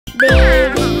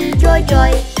Baby Joy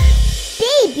Joy.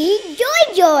 Baby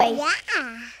Joy Joy.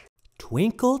 Yeah.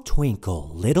 Twinkle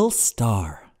Twinkle Little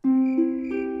Star.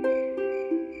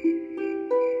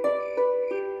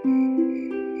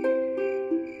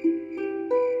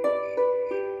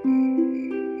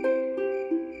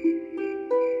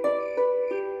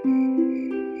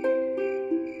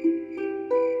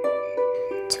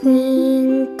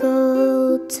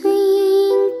 Twinkle,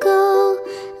 twinkle,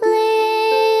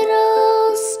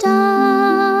 little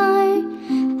star,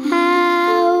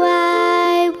 how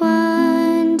I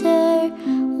wonder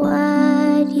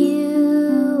what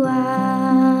you are.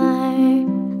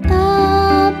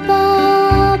 Up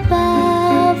above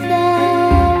the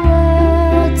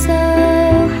world so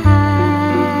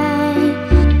high,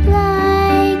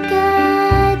 like a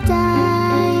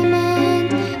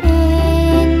diamond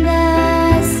in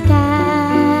the sky.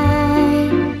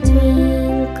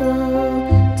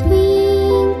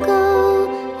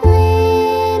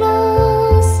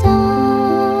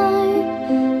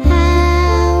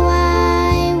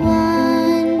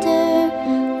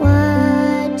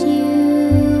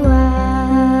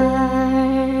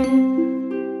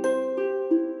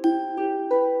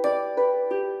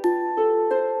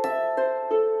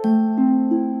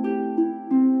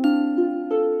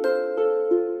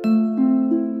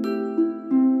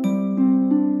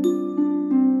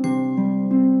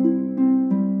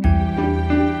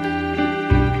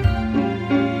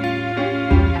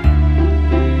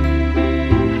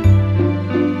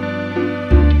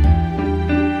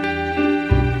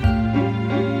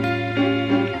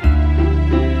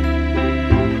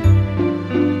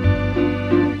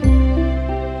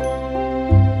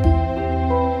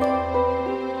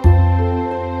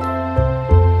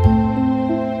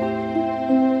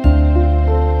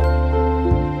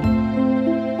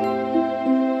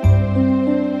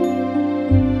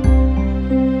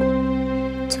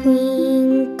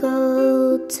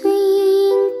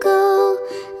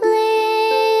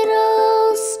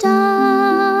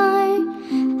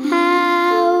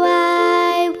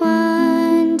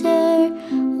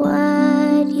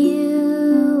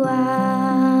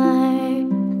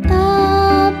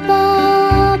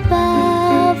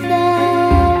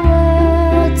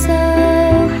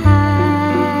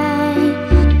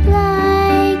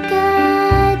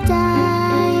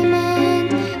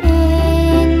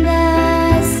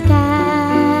 Sky.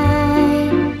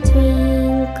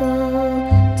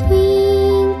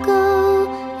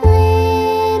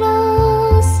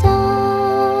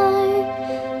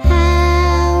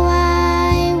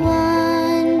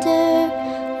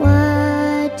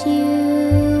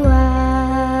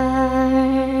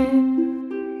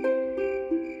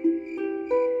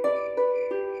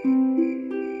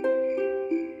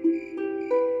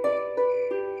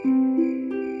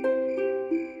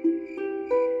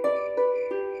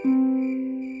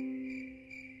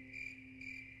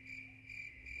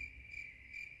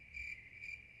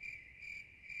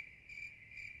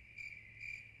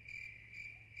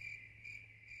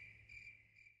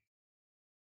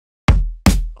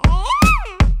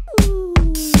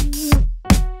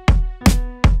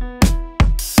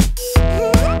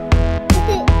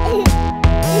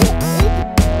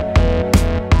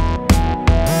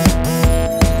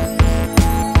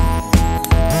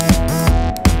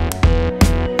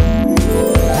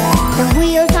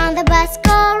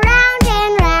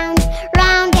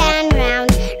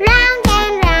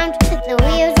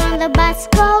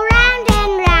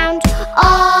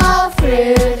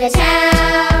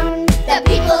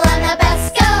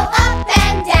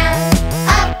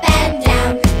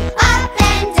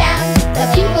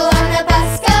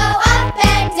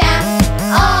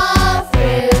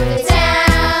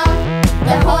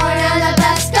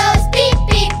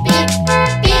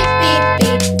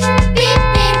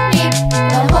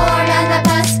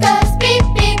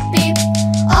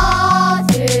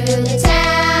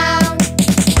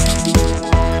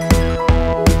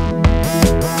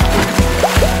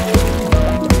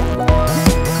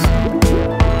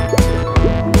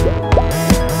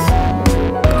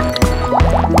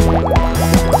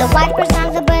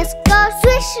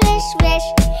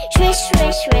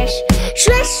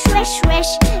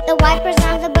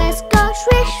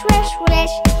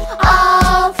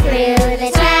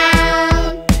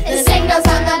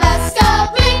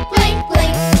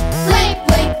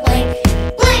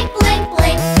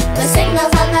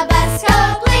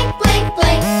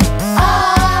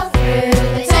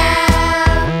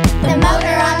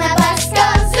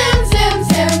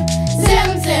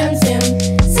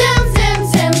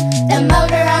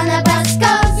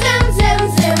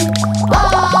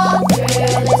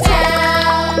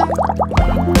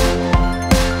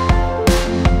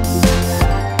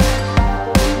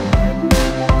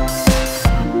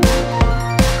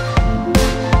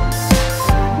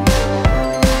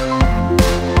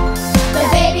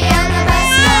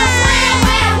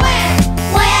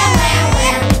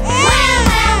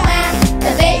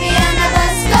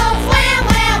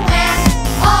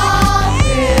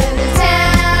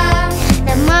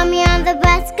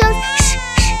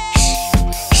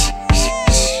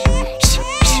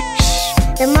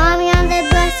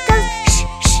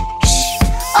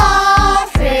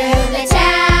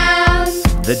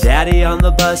 The daddy on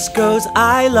the bus goes,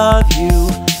 I love you,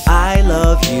 I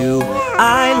love you,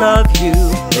 I love you.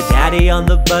 The daddy on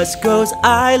the bus goes,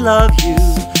 I love you,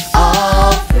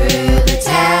 all through the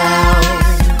town.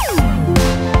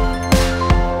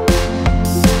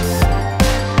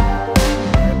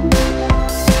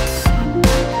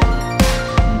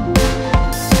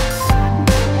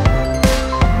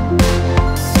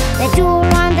 The door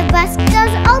on the bus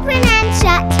goes open and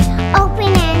shut,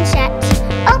 open and shut,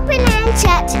 open and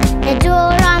shut. The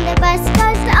door on the bus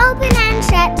goes open and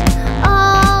shut,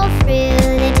 all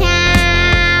through the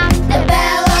town. The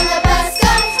bell on the bus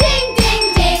goes ding, ding,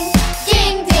 ding,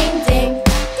 ding, ding, ding,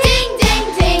 ding, ding,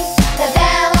 ding. The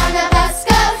bell on the bus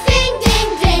goes ding, ding,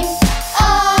 ding,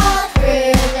 all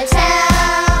through the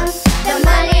town. The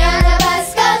money on the bus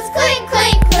goes clink,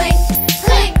 clink, clink,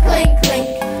 clink, clink, clink,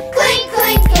 clink,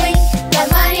 clink, clink. The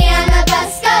money on the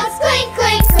bus goes clink,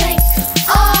 clink, clink,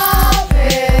 all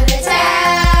through the town.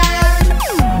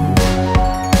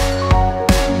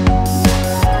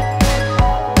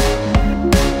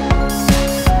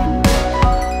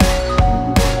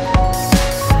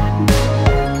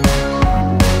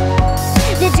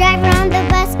 The driver on the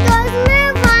bus goes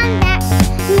move on back,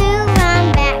 move on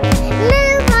back,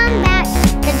 move on back.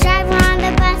 The driver on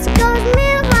the bus goes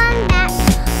move on back,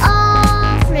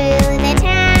 all through the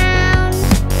town.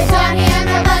 The doggy on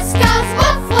the bus goes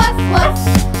woof, woof, woof,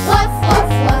 woof, woof,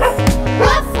 woof,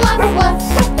 woof, woof, woof.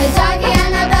 The doggy on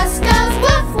the bus goes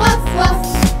woof, woof, woof,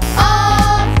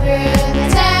 all through the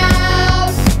town.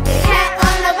 The cat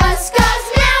on the bus goes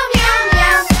meow, meow,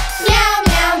 meow, meow,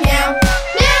 meow, meow,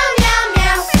 meow, meow,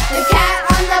 meow. The cat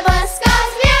on the bus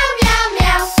goes meow, meow,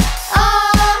 meow,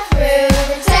 all through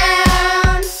the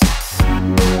town.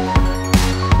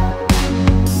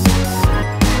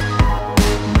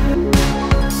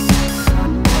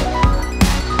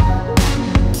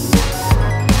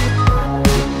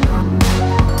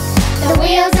 The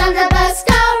wheels on the bus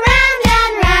go round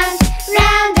and round,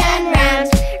 round and round,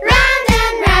 round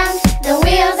and round. The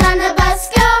wheels on the bus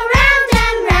go round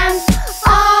and round,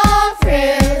 all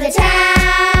through the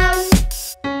town.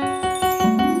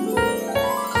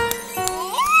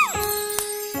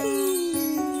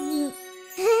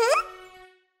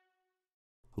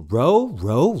 Row,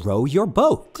 row, row your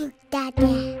boat.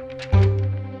 Dada.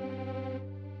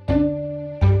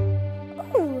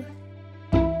 Ooh.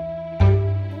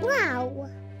 Wow.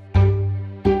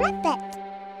 Rabbit.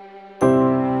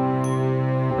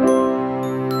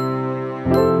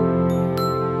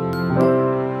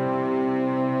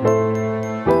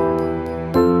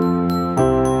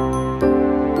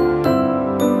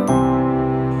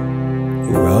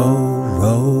 Row,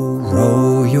 row,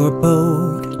 row your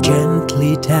boat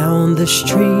gently down the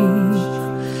stream.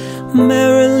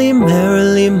 Merrily,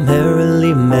 merrily,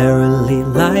 merrily, merrily,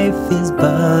 life is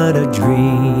but a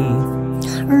dream.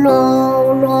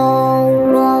 Row, row,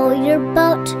 row your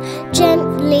boat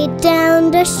gently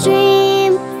down the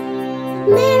stream.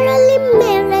 Merrily,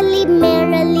 merrily,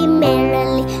 merrily,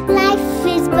 merrily, life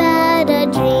is but a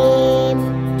dream.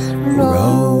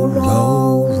 Row,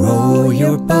 row, row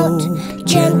your boat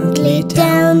gently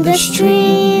down the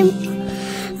stream.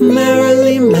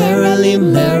 Merrily, merrily,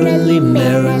 merrily,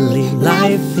 merrily,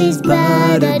 life is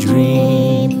but a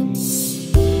dream.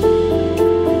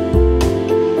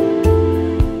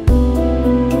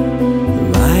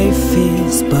 Life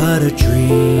is but a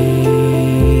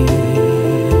dream.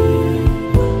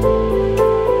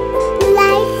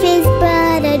 Life is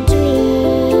but a dream.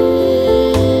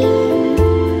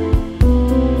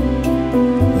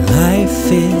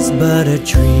 Life is but a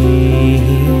dream.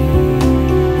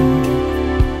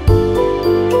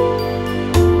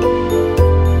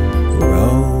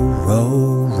 Row,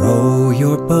 row, row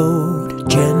your boat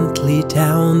gently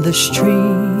down the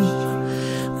stream.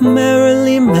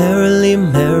 Merrily, merrily,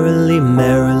 merrily,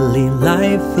 merrily,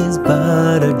 life is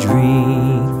but a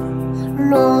dream.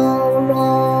 Row,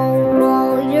 row,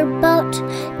 row your boat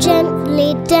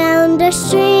gently down the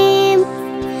stream.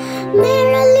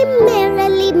 Merrily,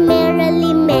 merrily,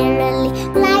 merrily, merrily,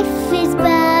 life is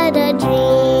but a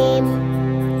dream.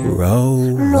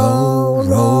 Row, row,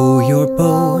 row your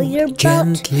boat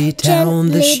gently down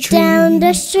the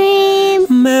stream.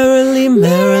 Merrily,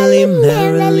 merrily,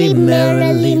 merrily,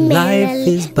 merrily, life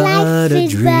is but a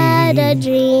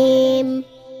dream.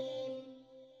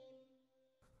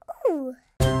 Ooh.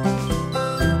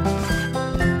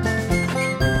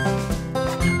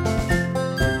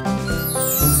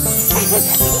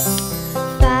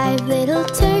 5 little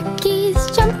turkeys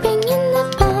jumping in the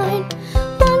pond.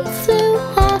 One flew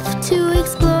off to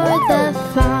explore the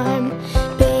farm.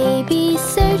 Baby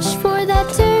searched for that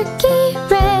turkey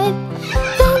red,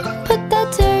 then put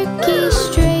that turkey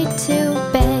straight.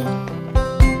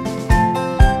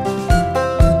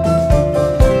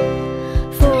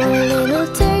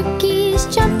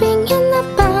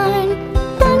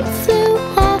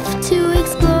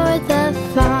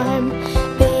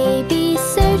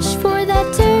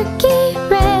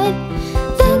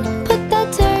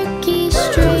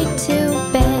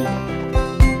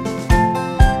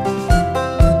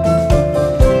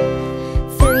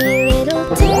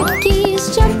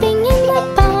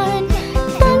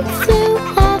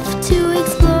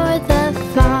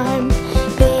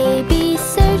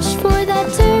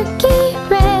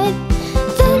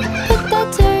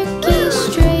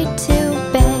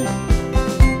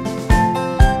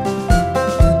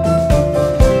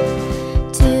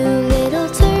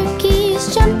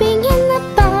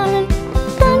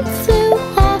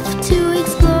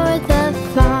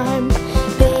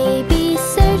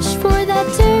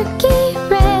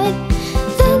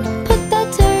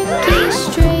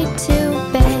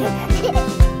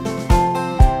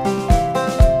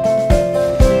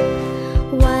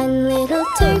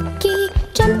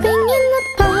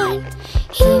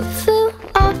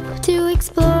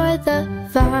 for the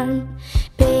farm.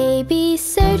 Baby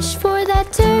searched for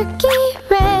that turkey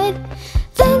red,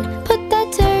 then put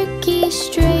that turkey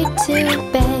straight to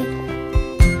bed.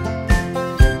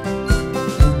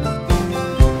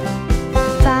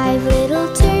 5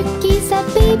 little turkeys that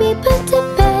baby put to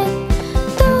bed.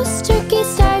 Those turkeys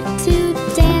start to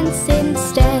dance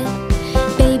instead.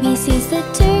 Baby sees the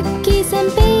turkeys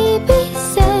and baby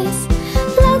says,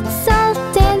 let's all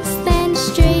dance then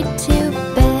straight to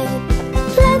bed.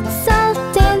 Let's all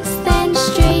dance then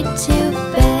straight to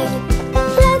bed.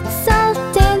 Let's all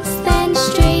dance then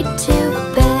straight to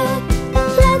bed.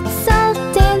 Let's all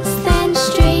dance then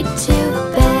straight to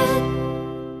bed.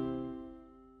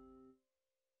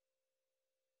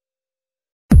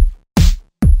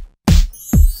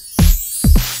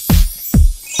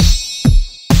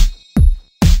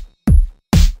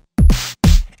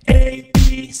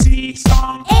 ABC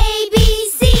song.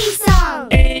 ABC song.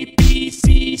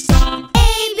 ABC song.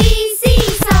 ABC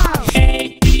song.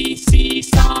 ABC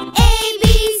song.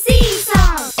 ABC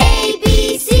song.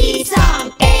 ABC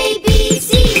song.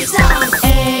 ABC song.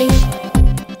 A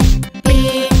B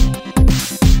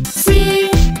C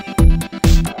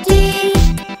D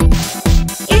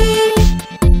E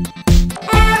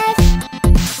F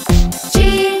G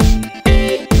A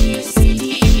B C D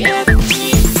E F G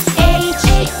H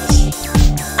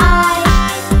I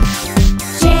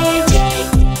J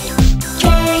K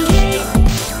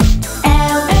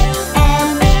L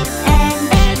M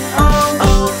N O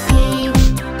P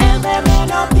L M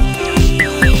N O P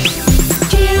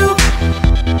Q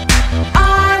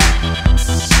R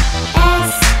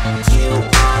S Q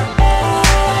R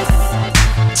S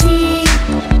T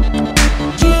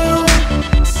U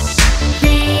V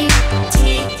T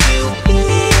U V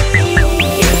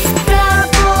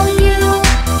W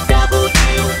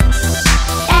W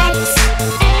X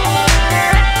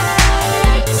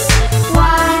X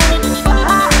Y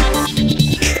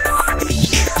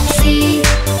Z.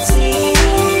 Z.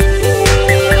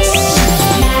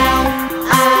 Now I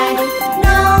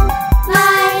know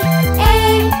my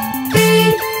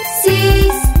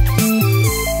ABCs.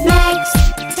 Next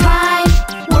time,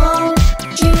 won't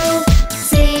you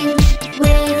sing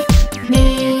with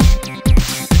me?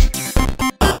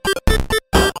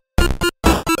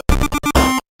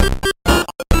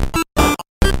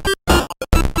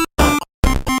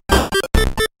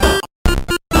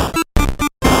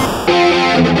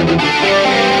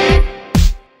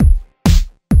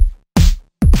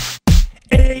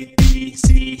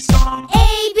 ABC song.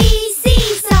 ABC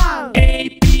song.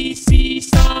 ABC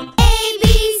song.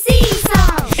 ABC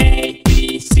song.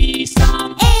 ABC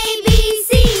song.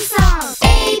 ABC song.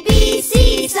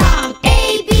 ABC song.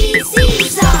 ABC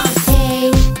song. A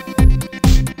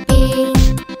B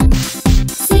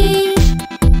C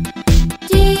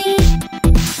D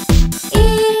E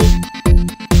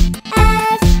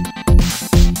F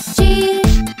G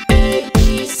A B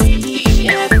C D E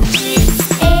F G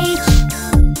H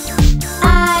I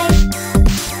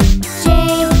J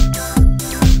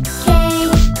K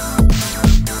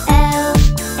L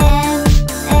M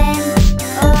N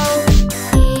O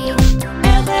P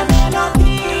L M N O P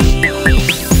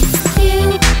Q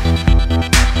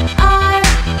R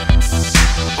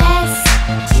S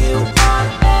Q R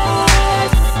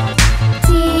S T U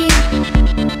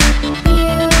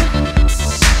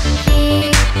V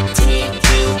T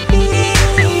U V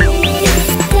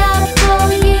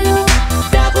W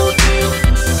W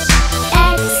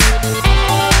X X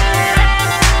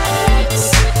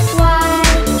Y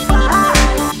Z.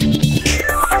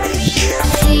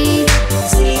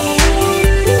 Z.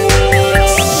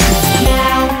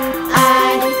 Now I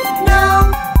know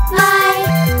my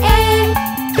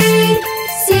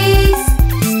ABCs.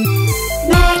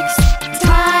 Next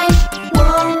time,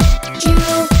 won't you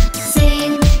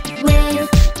sing with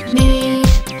me?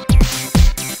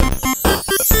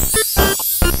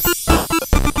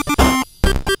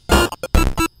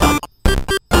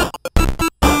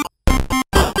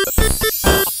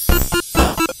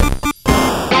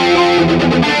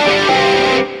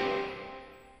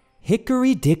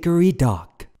 Hickory dickory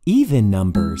dock, even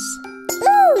numbers.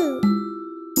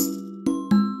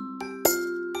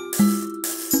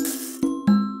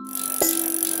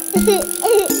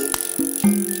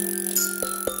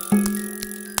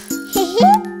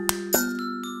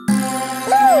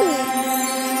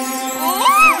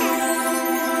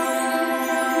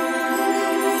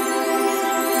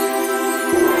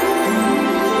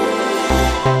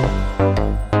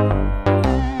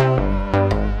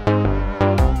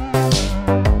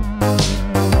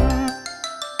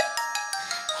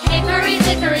 Hickory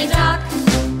dickory dock,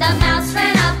 the mouse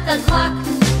ran up the clock.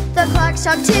 The clock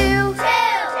struck two.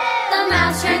 The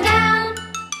mouse mouse ran down.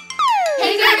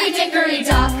 Hickory dickory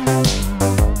dock.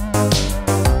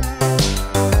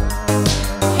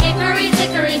 Hickory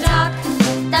dickory dock.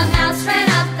 The mouse ran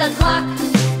up the clock.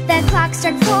 The clock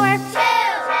struck 4. 2, 4.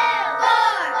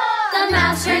 The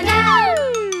mouse ran down.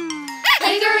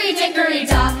 Hickory dickory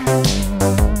dock.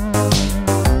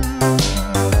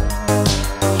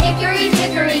 Hickory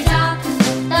dickory dock.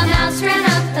 The mouse ran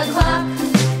up the clock.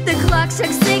 The clock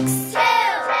struck 6. 2, 4.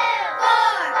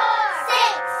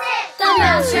 6. The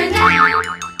mouse ran down.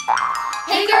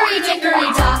 Hickory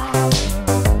dickory dock.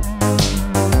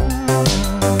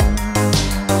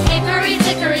 Hickory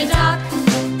dickory dock.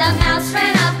 The mouse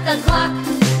ran up the clock.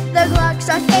 The clock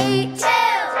struck 8. 2, 4.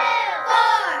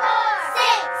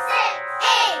 6.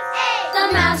 The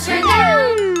mouse ran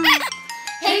down.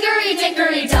 Hickory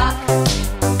dickory dock.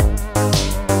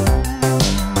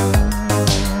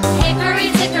 Hickory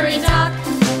dickory dock.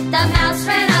 The mouse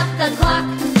ran up the clock.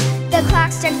 The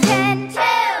clock struck 10. 2, 4.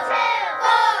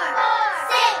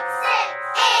 6.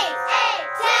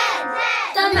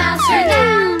 The mouse ran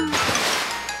down.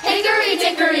 Hickory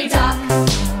dickory dock.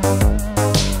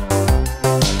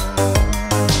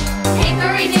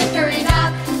 Hickory dickory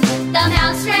dock. The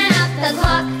mouse ran up the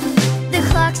clock. The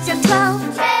clock struck 12. 2,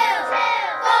 4.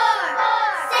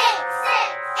 6.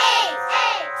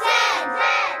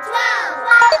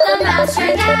 The mouse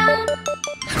ran down.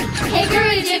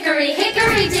 Hickory dickory,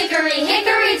 hickory dickory,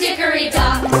 hickory dickory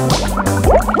dock.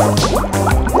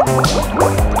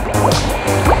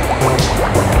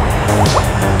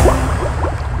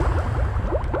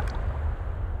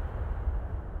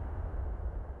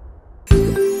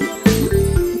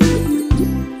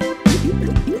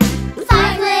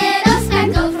 Five little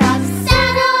speckled frogs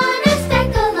sat on a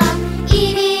speckled log,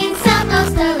 eating some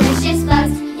most delicious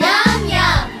bugs. Yum,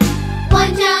 yum.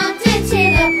 One jumped into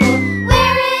the pool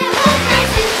where it was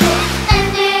nice and cool. Then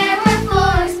there were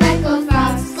 4 speckled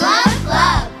frogs. Glub,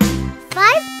 glub.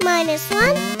 5 minus 1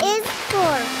 is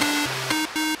 4.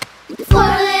 4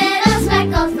 little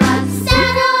speckled frogs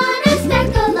sat on a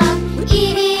speckled log,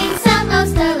 eating some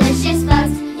most delicious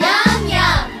bugs. Yum,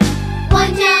 yum.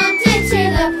 One jumped into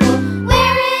the pool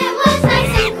where it was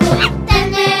nice and cool. Then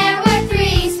there were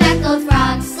 3 speckled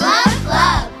frogs. Glub,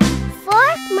 glub.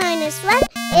 4 minus 1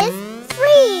 is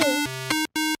 3.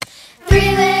 3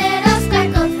 little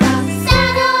speckled frogs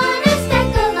sat on a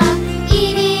speckled log,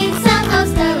 eating some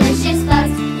most delicious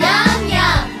bugs. Yum,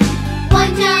 yum.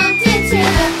 One jumped into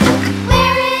the pool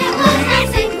where it was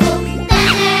nice and cool. Then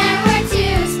there were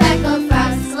 2 speckled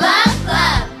frogs. Glub,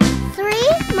 glub. 3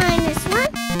 minus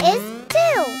 1 is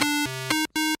 2.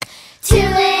 2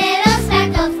 little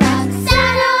speckled frogs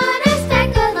sat on a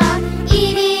speckled log,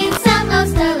 eating some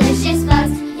most delicious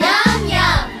bugs. Yum,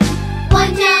 yum.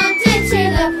 One jumped into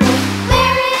the pool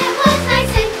where it was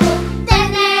nice and cool. Then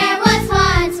there was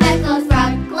 1 speckled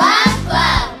frog. Glub,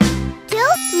 glub. 2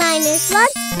 minus 1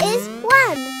 is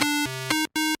 1.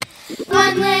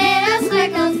 1 little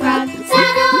speckled frog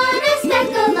sat on a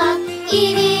speckled log,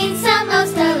 eating some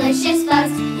most delicious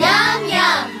bugs. Yum,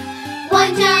 yum.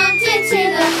 One jumped into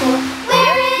the pool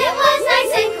where it was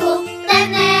nice and cool. Then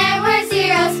there were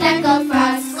 0 speckled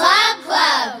frogs. Glub,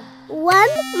 glub. 1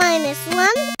 minus 1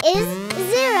 is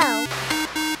 0.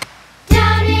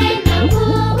 Down in the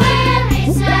pool where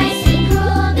it's nice and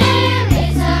cool, there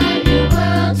is a new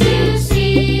world to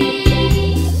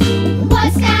see.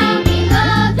 What's down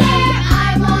below there?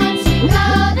 I want to go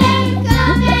there.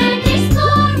 Come and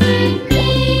explore with me.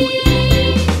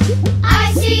 I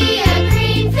see a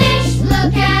green fish.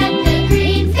 Look at the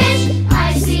green fish.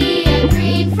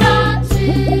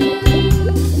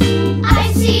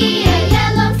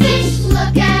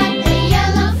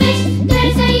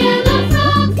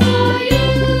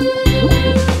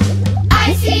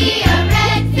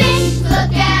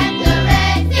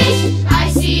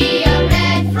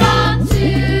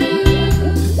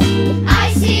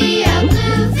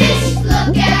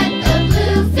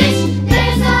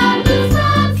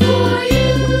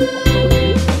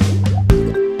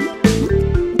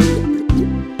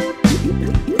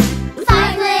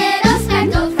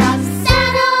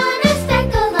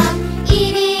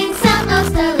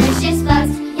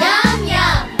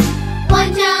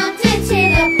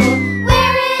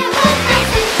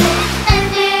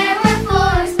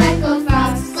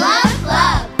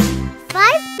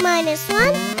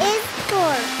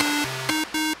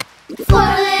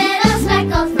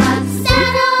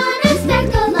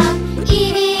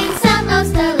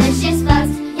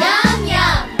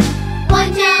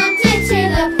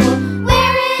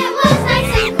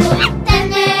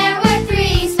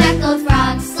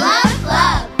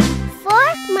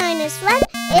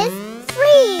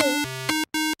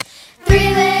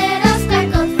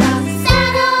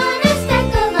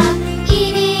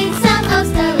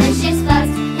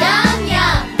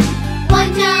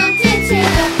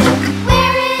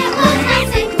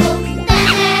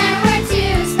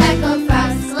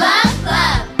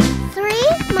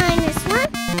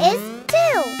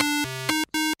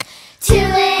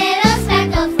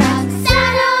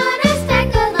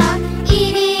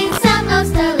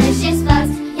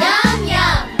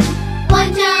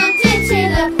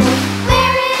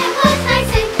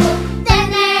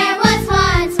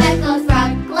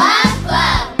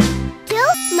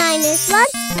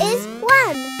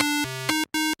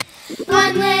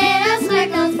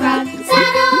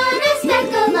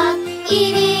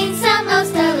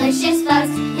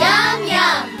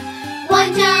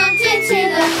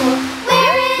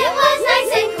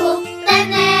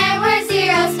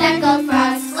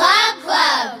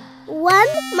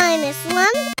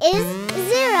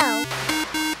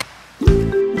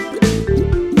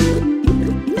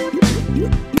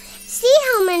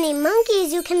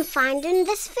 find in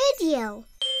this video.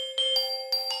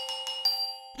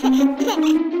 Humpty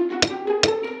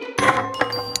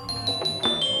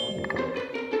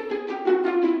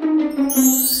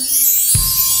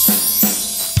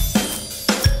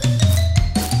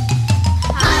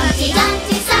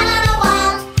Dumpty sat on a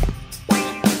wall.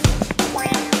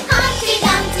 Humpty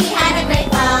Dumpty had a great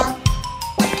fall.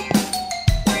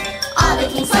 All the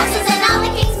king's horses and all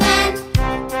the king's men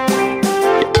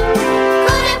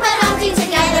couldn't put Humpty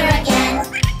together again.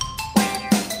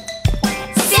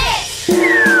 Sit!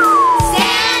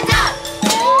 Stand up!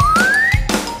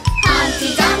 Humpty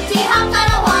Dumpty hopped on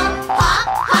a wall. Hop,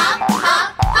 hop, hop,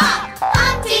 hop.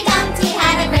 Humpty Dumpty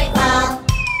had a great fall.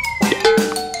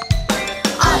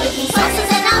 All the king's horses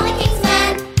and all the king's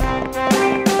men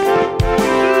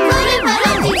couldn't put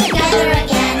Humpty together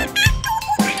again.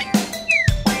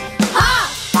 Hop!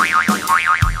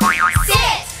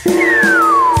 Sit!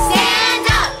 Stand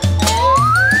up!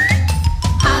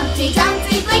 Humpty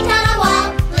Dumpty blinked on a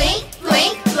wall. Blink,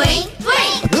 blink, blink,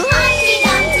 blink. Humpty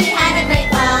Dumpty had a great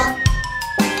fall.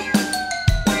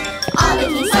 All the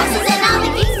king's horses and all the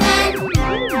king's men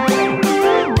couldn't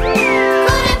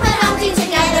put Humpty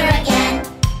together again.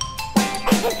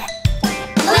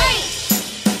 Blink!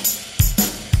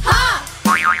 Hop!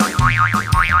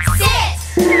 Sit!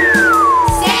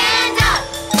 Stand up!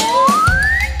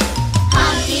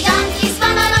 Humpty Dumpty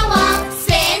spun on a wall.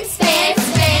 Spin, spin,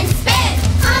 spin, spin.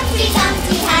 Humpty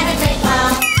Dumpty had a great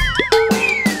fall.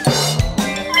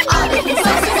 All the king's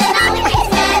horses and all the king's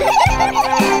men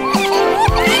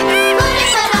couldn't put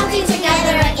Humpty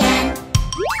together again.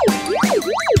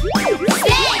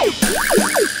 Spin!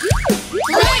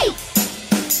 Blink!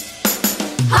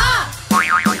 Hop!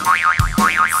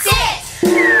 Sit!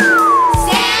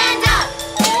 Stand up!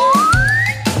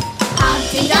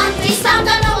 Humpty Dumpty stomped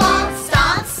on the wall.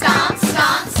 Stomp, stomp,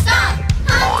 stomp, stomp.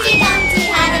 Humpty Dumpty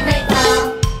had a great fall.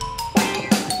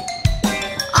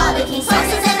 All the king's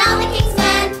horses and all the king's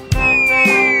men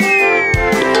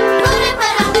couldn't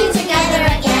put Humpty together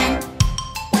again.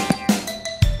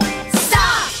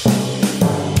 Stop!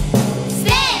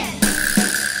 Spin!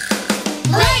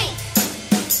 Blink!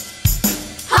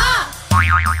 Hop!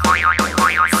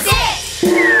 Sit!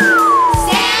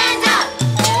 Stand up!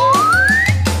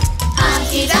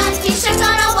 Humpty Dumpty shook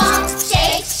on a wall.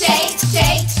 Shake, shake,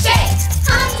 shake, shake.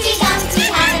 Humpty Dumpty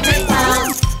had a great fall.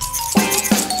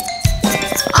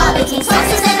 All the king's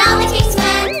horses and all the king's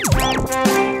men couldn't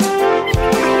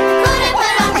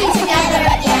put Humpty together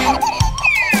again.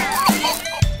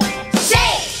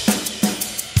 Shake!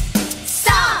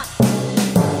 Stop!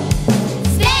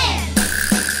 Spin!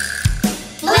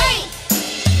 Blink!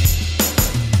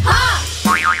 Hop!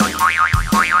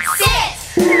 Sit!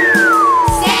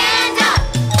 Stand up!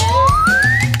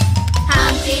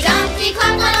 Humpty Dumpty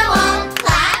clapped on a wall.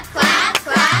 Clap, clap,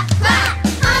 clap, clap.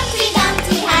 Humpty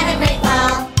Dumpty had a great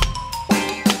fall.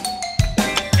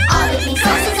 All the king's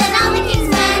horses and all the king's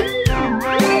men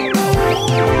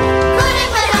couldn't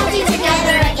put Humpty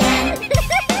together again.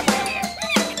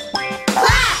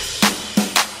 Clap!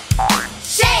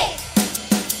 Shake!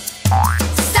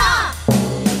 Stop!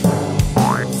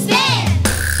 Spin!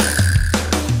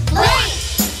 Blink!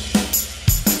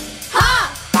 Hop!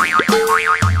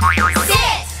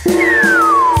 Sit!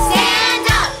 Stand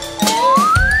up!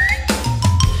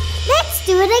 Let's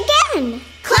do it again.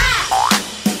 Clap!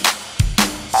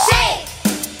 Shake!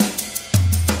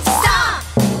 Stop!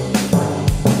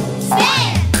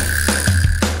 Spin!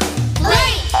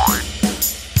 Blink!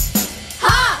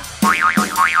 Hop!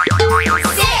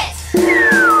 Sit!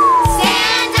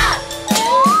 Stand up!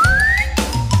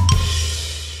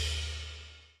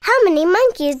 How many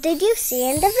monkeys did you see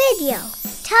in the video?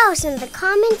 Tell us in the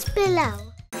comments below.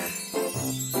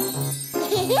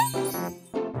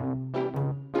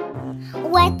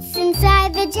 What's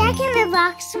inside the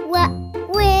jack-in-the-box? What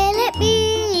will it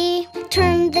be?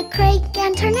 Turn the crank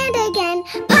and turn it again.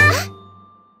 Pop!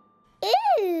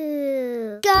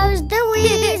 Ew! Goes the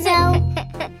weasel.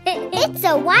 It's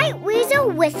a white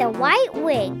weasel with a white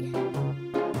wig.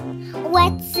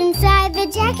 What's inside the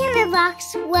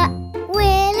jack-in-the-box? What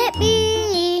will it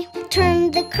be?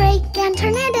 Turn the crank and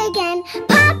turn it again.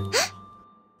 Pop!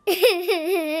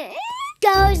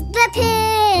 Goes the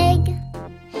pig.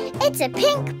 It's a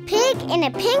pink pig in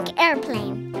a pink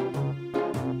airplane.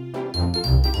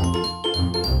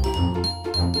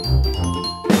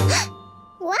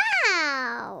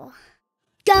 Wow!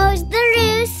 Goes the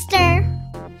rooster.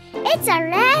 It's a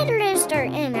red rooster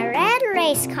in a red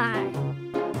race car.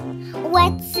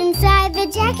 What's inside the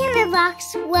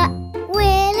jack-in-the-box? What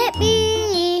will it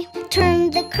be? Turn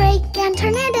the crank and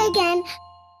turn it again.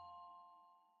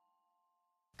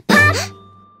 Pop!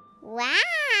 Wow!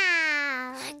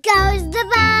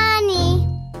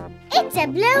 a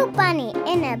blue bunny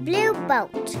in a blue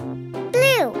boat.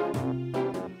 Blue.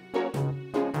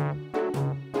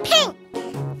 Pink.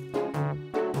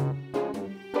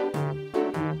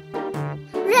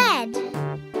 Red.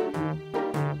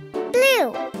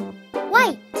 Blue.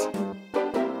 White.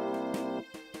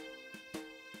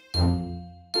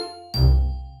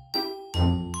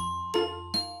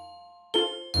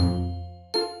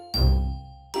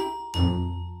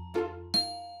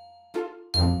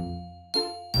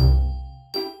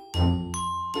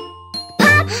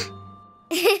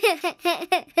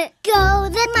 Go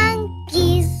the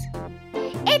monkeys.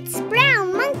 It's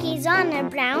brown monkeys on a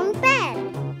brown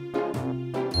bed.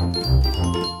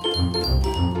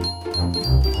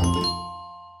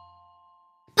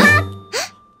 Pop!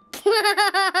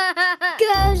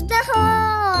 Goes the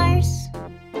horse.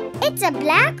 It's a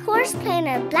black horse playing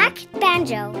a black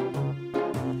banjo.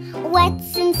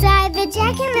 What's inside the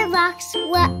jack-in-the-box?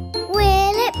 What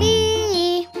will it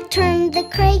be? Turn the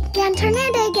crank and turn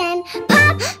it again.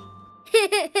 Pop!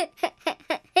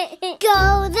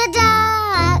 Go the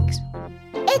ducks.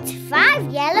 It's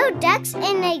 5 yellow ducks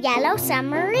in a yellow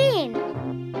submarine.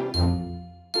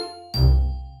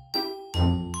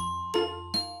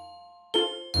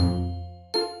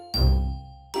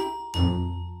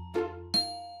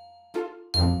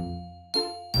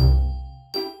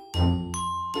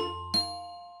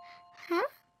 Huh?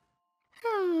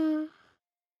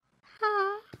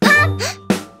 Pop!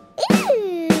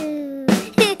 Ew!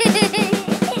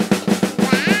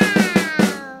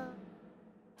 Wow!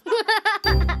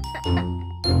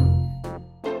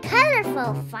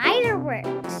 Colorful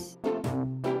fireworks.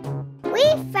 We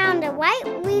found a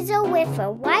white weasel with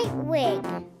a white wig.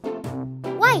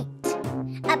 White.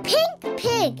 A pink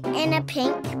pig in a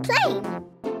pink plane.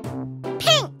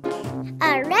 Pink.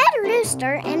 A red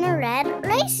rooster in a red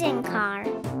racing car.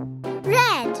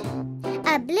 Red.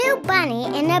 A blue bunny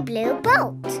in a blue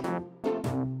boat.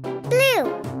 Blue.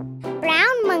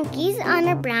 Brown monkeys on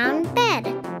a brown bed.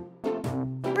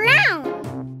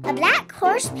 Brown. A black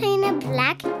horse playing a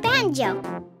black banjo.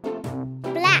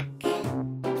 Black.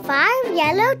 5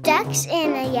 yellow ducks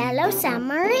in a yellow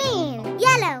submarine.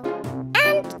 Yellow.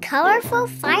 And colorful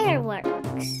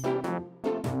fireworks.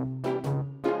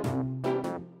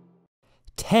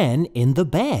 10 in the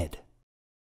bed.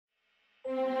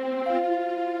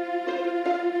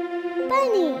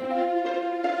 Bunny.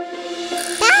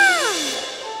 Down.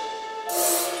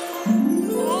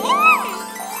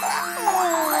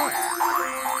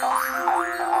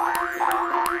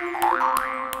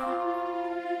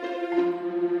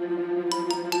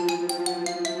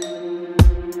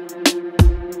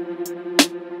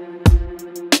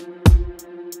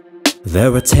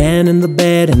 There were 10 in the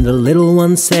bed, and the little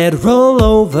one said, roll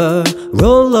over,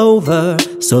 roll over.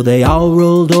 So they all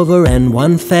rolled over, and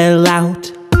one fell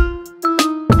out.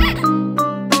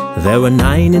 There were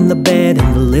 9 in the bed,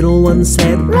 and the little one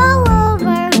said, Roll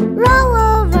over, roll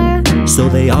over. so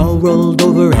they all rolled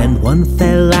over, and one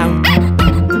fell out.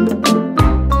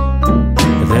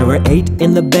 There were 8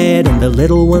 in the bed, and the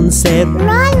little one said,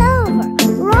 Roll over,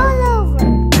 roll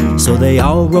over. so they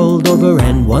all rolled over,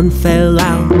 and one fell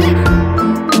out.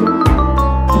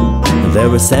 There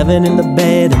were 7 in the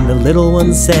bed, and the little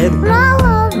one said, Roll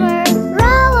over,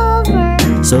 roll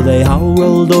over. so they all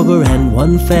rolled over, and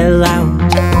one fell out.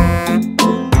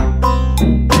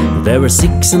 There were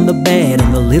 6 in the bed,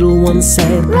 and the little one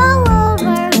said, Roll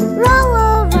over, roll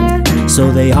over.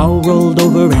 so they all rolled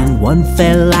over, and one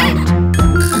fell out.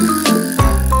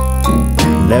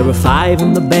 There were 5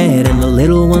 in the bed, and the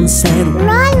little one said,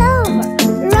 Roll over,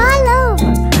 roll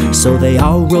over. so they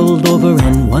all rolled over,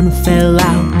 and one fell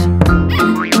out.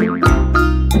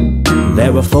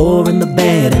 There were 4 in the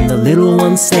bed, and the little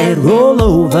one said, roll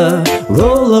over,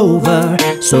 roll over.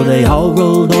 So they all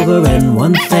rolled over, and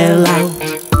one fell out.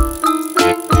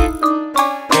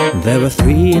 There were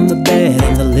 3 in the bed,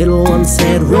 and the little one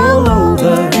said, roll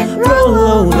over, roll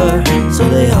over. So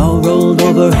they all rolled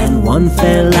over, and one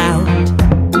fell out.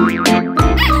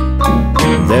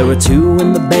 There were 2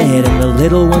 in the bed, and the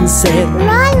little one said,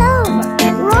 Roll over,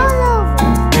 roll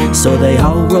over. so they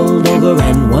all rolled over,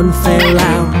 and one fell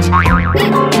out.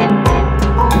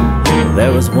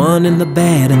 There was 1 in the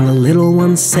bed, and the little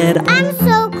one said, I'm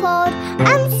so cold,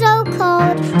 I'm so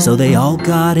cold. so they all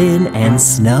got in and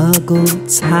snuggled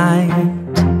tight.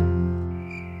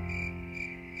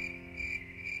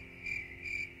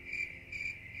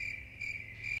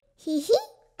 Hee hee.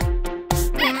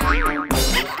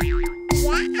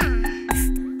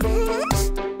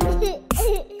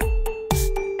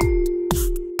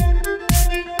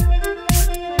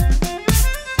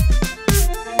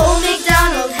 Old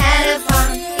MacDonald had a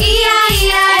farm,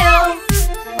 E-I-E-I-O.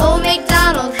 Old MacDonald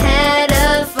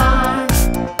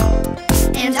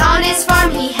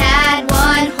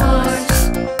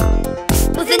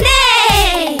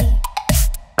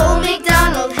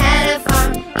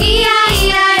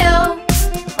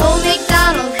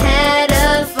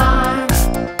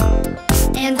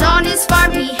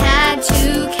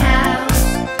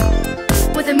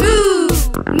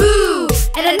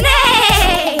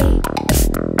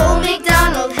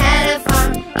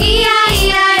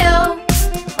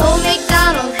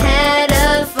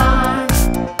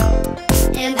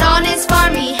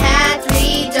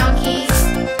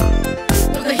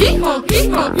hee-haw,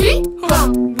 hee-haw, hee-haw.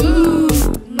 Moo,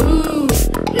 moo,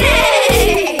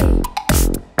 neigh.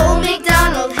 Old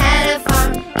MacDonald had a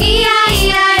farm,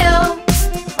 E-I-E-I-O.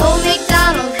 Old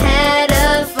MacDonald had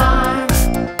a farm,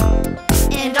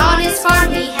 and on his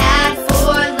farm he had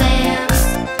 4 lambs.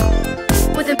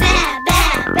 With a ba, ba,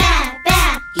 ba, ba,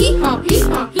 hee-haw,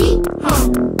 hee-haw, hee-haw.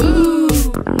 Moo,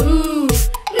 moo,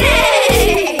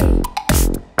 neigh.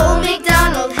 Old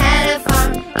MacDonald had a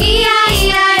farm,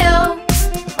 E-I-E-I-O.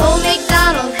 Old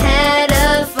MacDonald had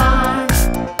a farm,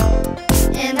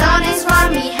 and on his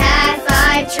farm he had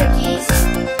 5 turkeys.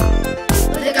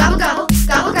 With a gobble gobble,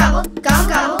 gobble gobble, gobble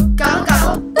gobble, gobble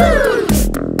gobble, boo!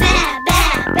 Ba, ba,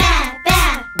 ba, ba,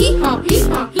 hee-haw,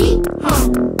 hee-haw, hee-haw.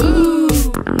 Moo,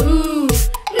 moo,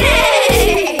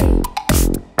 neigh.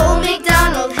 Old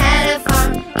MacDonald had a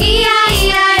farm,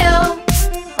 E-I-E-I-O.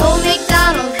 Old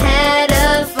MacDonald had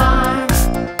a farm,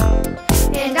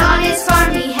 and on his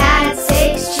farm he had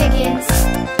 6 chickens.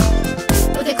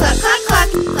 With a cluck, cluck, cluck,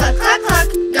 cluck, cluck, cluck,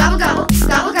 gobble, gobble,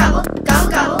 gobble, gobble, gobble,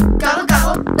 gobble, gobble,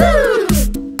 gobble, boo!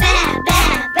 Ba, ba,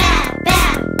 ba, ba,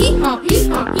 hee-haw,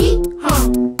 hee-haw, hee-haw.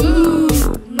 Moo,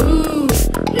 moo,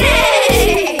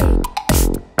 neigh.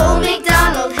 Old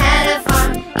MacDonald had a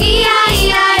farm,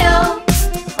 E-I-E-I-O.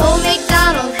 Old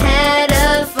MacDonald had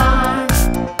a farm,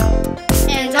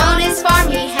 and on his farm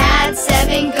he had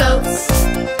 7 goats.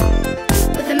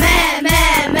 With a ma, ma,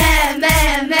 ma, ma,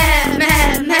 ma, ma,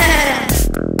 ma.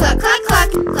 Cluck, cluck, cluck,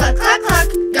 cluck, cluck, cluck,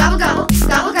 gobble, gobble,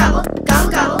 gobble, gobble, gobble,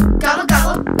 gobble, gobble,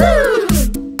 gobble, boo!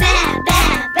 Ba, ba,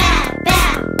 ba, ba,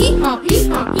 hee-haw,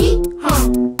 hee-haw, hee-haw.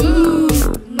 Moo,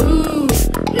 moo,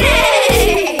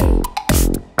 neigh.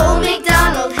 Old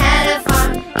MacDonald had a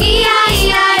farm,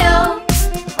 E-I-E-I-O.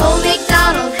 Old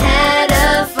MacDonald had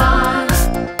a farm,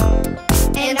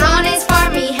 and on his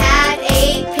farm he had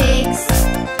 8 pigs.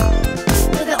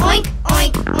 With a oink,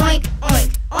 oink, oink,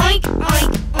 oink, oink,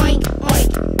 oink, oink,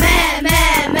 oink. Ma, ma,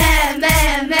 ma, ma,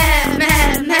 ma, ma,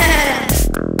 ma.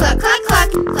 Cluck, cluck, cluck,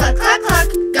 cluck, cluck, cluck,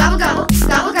 gobble, gobble,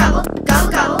 gobble, gobble, gobble,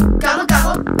 gobble, gobble,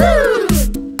 gobble, boo!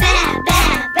 Ba, ba,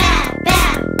 ba, ba,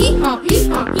 hee-haw,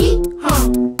 hee-haw, hee-haw.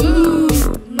 Moo,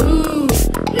 moo,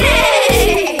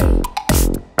 neigh.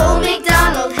 Old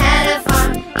MacDonald had a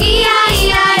farm,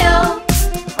 E-I-E-I-O.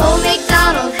 Old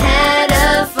MacDonald had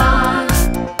a farm,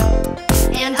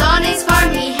 and on his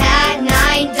farm he had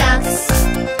 9 ducks.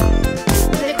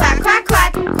 With a quack, quack,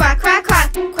 quack, quack, quack,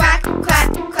 quack, quack, quack,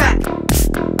 quack.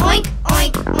 Oink,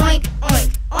 oink, oink,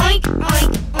 oink, oink,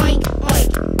 oink, oink,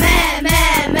 oink. Ma, ma,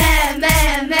 ma, ma,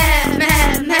 ma, ma,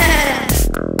 ma.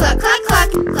 Cluck, cluck, cluck,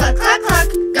 cluck, cluck, cluck,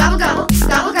 gobble, gobble,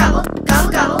 gobble, gobble, gobble,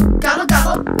 gobble, gobble,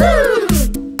 gobble, boo!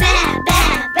 Ba, ba,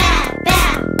 ba, ba,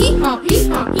 hee-haw,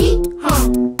 hee-haw, hee-haw.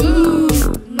 Moo,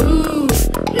 moo,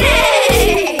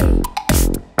 neigh.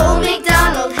 Old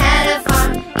MacDonald had a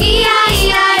farm,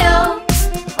 E-I-E-I-O.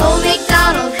 Old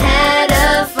MacDonald had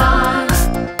a farm,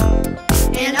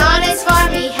 and on his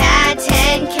farm he had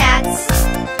 10 cats.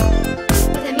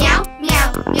 With a meow, meow,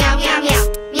 meow, meow, meow,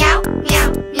 meow, meow,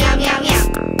 meow, meow, meow.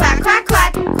 Quack, quack,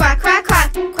 quack, quack, quack,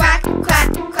 quack, quack, quack,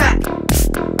 quack.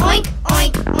 Oink,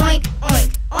 oink, oink,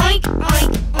 oink, oink,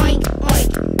 oink, oink,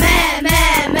 oink. Ma, ma,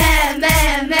 ma, ma,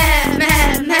 ma, ma,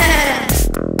 ma.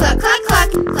 Cluck, cluck, cluck,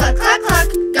 cluck, cluck, cluck,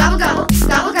 gobble, gobble,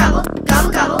 gobble, gobble,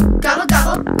 gobble, gobble, gobble,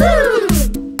 gobble, boo!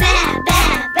 Ba, ba,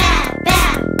 ba, ba,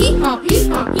 hee-haw,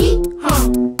 hee-haw, hee-haw.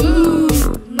 Moo,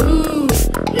 moo,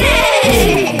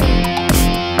 neigh.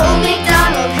 Old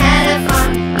MacDonald had a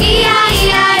farm,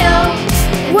 E-I-E-I-O.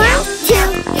 1, 2,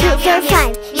 3, 4,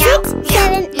 5, 6,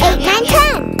 7, 8, 9,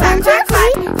 10. 1, 2,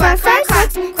 3, 4, 5,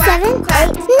 6, 7,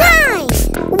 8, 9.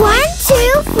 1,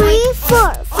 2, 3,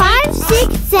 4, 5,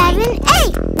 6, 7,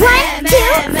 8. 1, 2,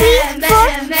 3, 4,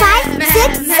 5,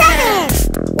 6, 7.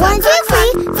 1, 2,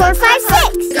 3, 4, 5,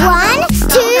 6. 1,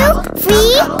 2,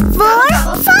 3, 4,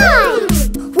 5.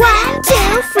 1,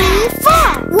 2, 3, 4.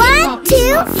 1,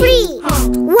 2, 3.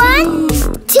 1,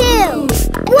 2,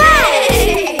 1.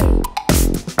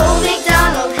 Old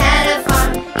MacDonald had a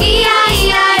farm,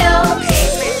 E-I-E-I-O.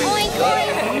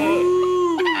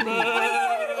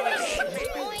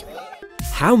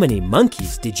 How many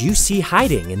monkeys did you see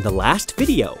hiding in the last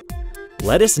video?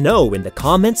 Let us know in the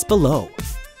comments below.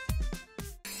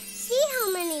 See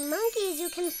how many monkeys you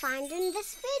can find in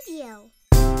this video.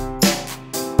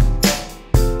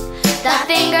 The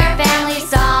Finger Family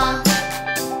Song.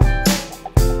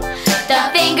 The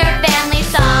Finger Family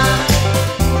Song.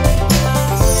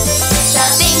 The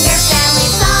Finger Family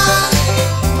Song.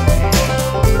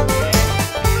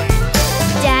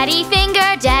 Daddy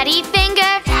Finger, Daddy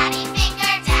Finger. Daddy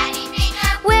Finger, Daddy Finger.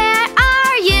 Where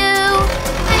are you?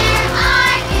 Where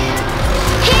are you?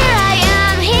 Here I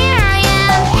am, here I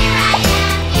am. Here I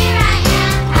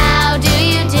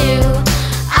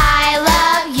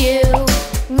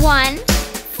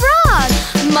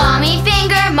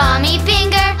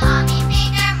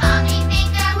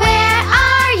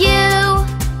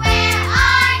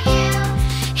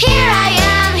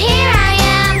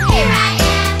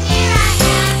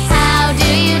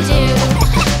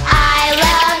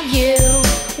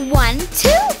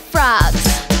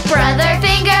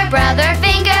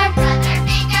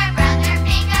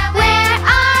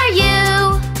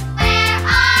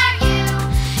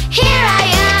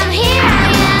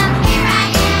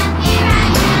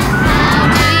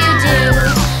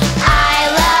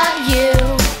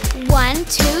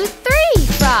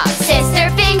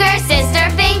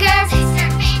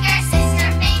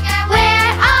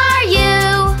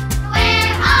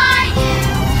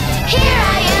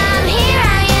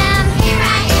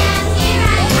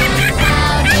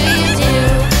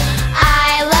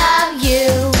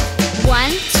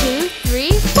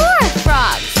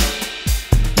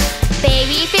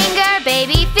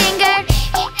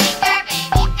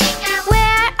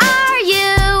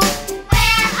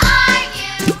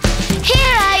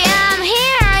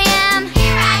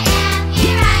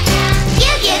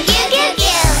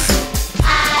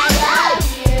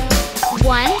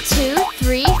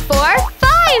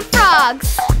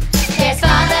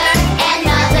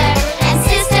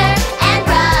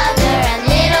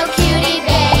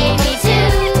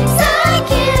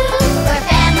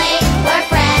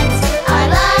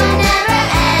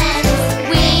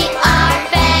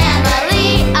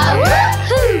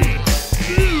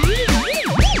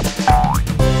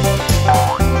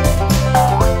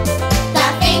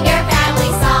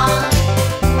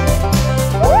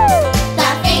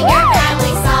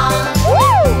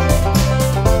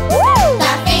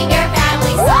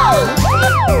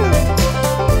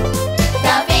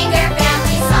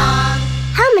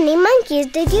turkeys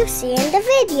did you see in the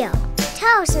video?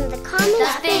 Tell us in the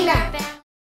comments below.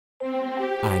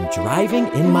 I'm driving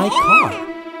in my car.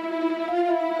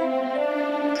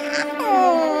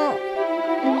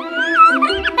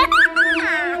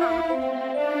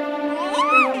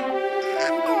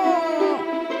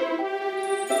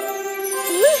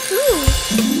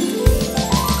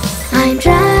 I'm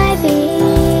driving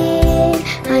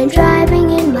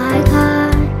in my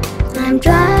car. I'm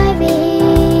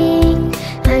driving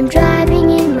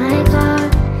in my car.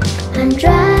 I'm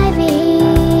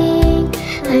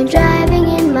driving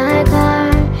in my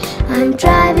car. I'm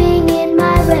driving in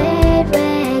my red,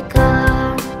 red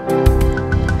car.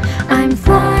 I'm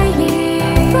flying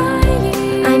in my airplane.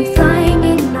 I'm flying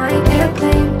in my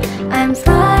airplane. I'm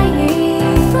flying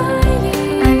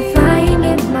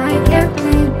in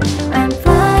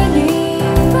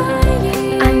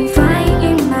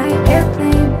my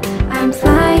airplane. I'm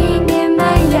flying in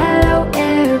my yellow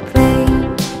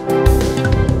airplane.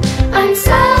 I'm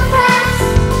so fast,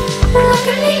 look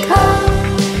at me go.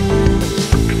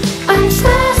 I'm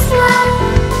so slow,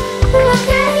 look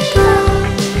at me go.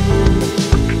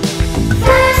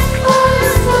 Fast or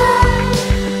slow,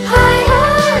 high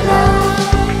or low.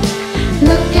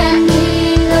 Look at me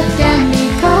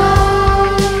go.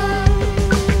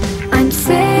 I'm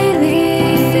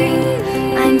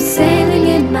sailing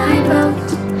in my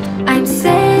boat. I'm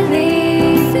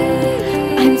sailing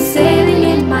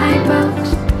in my boat.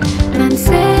 I'm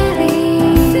sailing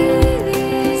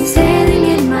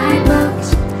in my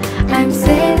boat. I'm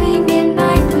sailing in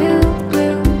my blue,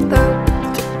 blue boat.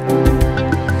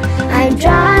 I'm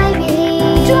driving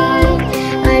in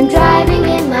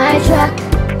my truck.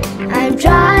 I'm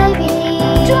driving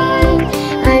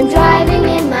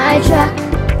in my truck.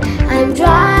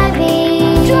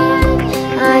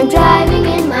 I'm driving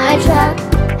in my truck.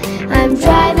 I'm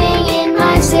driving in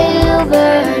my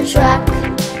silver truck.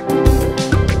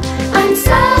 I'm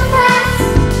so fast,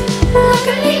 look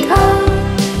at me go.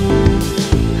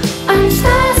 I'm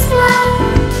so slow,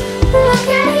 look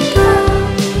at me go.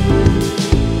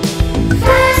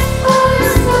 Fast or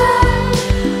slow,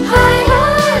 high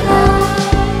or low.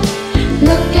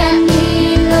 Look at me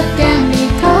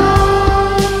go.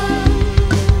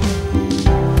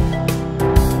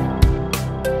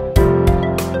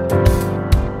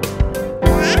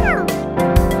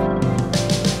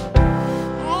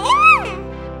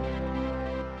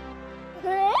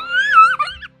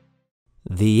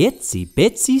 The Itsy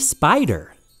Bitsy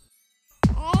Spider.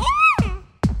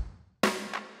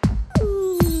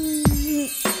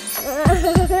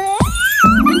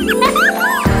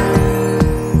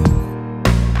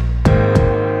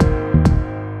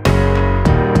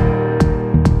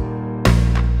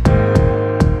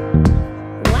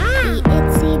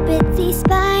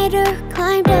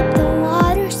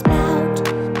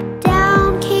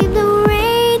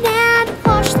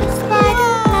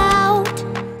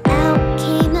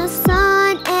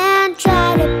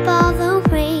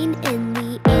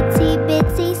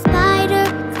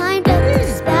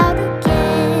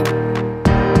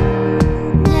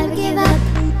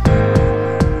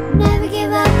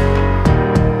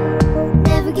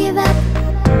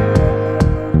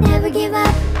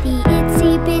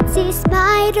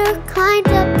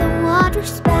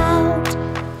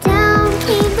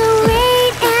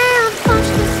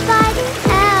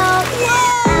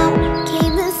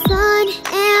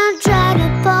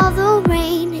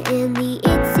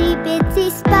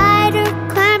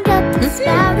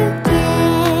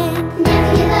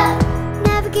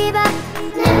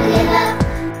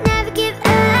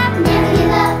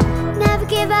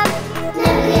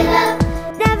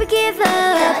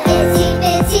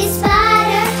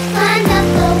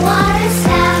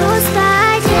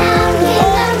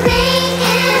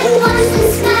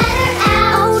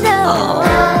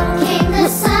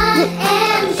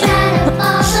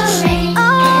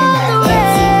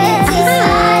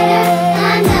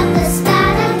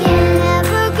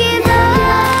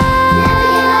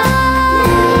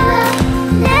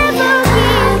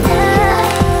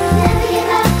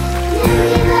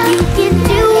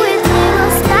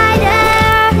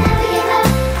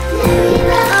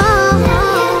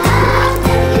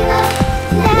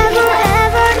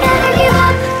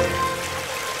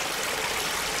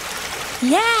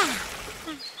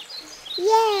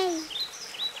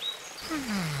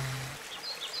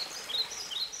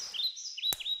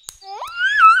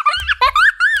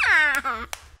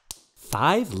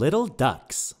 5 little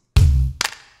ducks.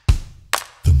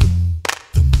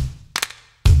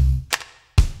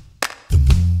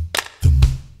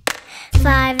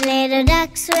 Five little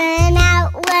ducks went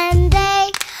out one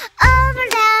day, over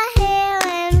the hill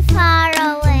and far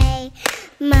away.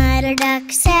 Mother Mother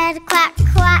duck said quack,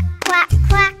 quack, quack,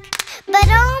 quack, but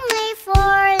only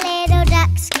 4 little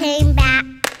ducks came back.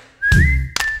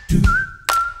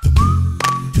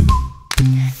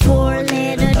 4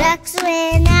 little ducks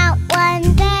went out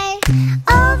one day,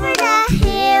 over the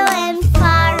hill and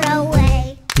far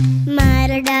away.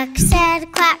 Mother duck said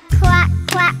quack, quack,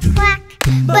 quack, quack,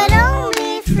 but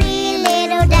only 3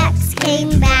 little ducks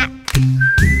came back.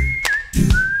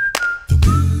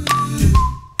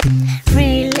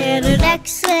 3 little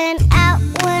ducks went out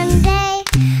one day,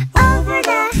 over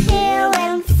the hill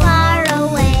and far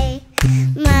away.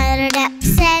 Mother duck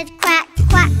said quack,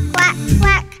 quack, quack,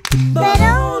 quack, but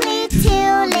only 2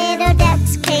 little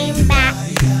ducks came back.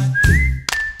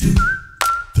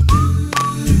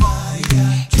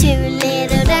 2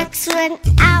 little ducks went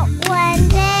out one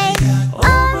day,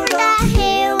 over the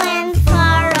hill and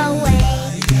far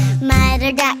away.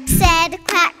 Mother duck said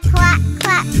quack, quack,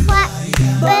 quack, quack,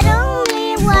 but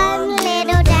only 1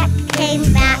 little duck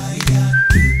came back.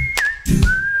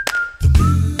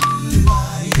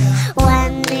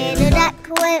 1 little duck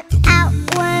went out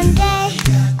one day,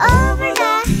 over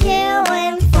the hill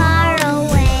and far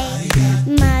away.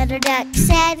 Mother duck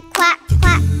said quack,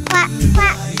 quack, quack,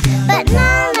 quack, but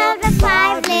none of the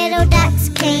 5 little ducks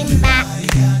came back.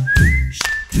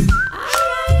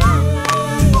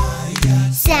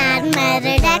 Sad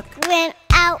Mother duck went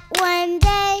out one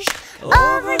day,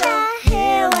 over the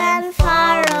hill and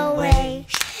far away.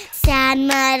 Sad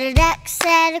Mother duck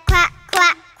said quack,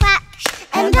 quack, quack,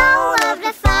 and all of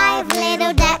the 5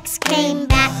 little ducks came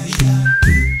back.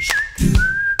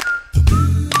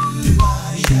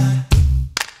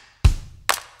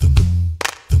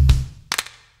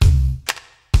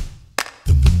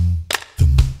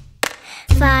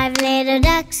 Five little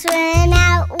ducks went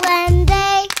out one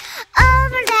day,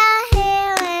 over the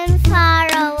hill and far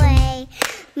away.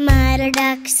 Mother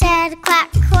duck said quack,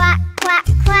 quack, quack,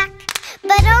 quack,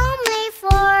 but only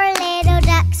 4 little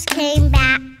ducks came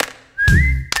back.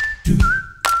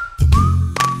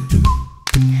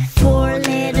 4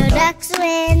 little ducks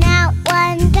went out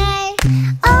one day,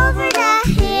 over the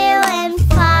hill and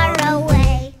far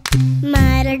away.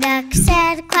 Mother duck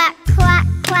said quack, quack,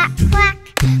 quack, quack,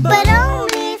 but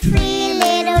only 3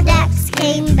 little ducks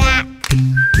came back.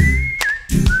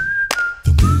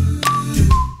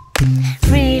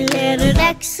 3 little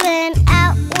ducks went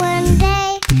out one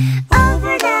day,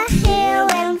 over the hill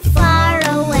and far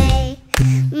away.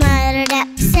 Mother duck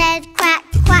said quack,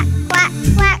 quack, quack,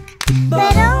 quack,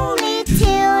 but only 2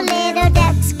 little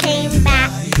ducks came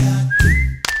back.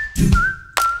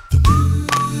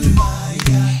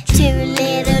 2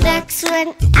 little ducks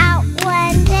went out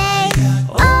one day,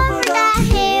 over the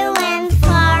hill and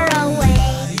far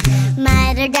away.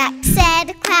 Mother duck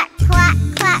said quack, quack,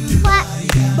 quack, quack,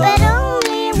 but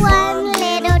only 1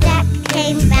 little duck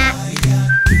came back.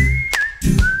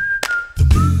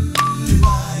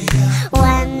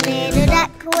 1 little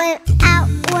duck went out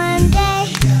one day,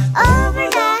 over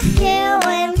the hill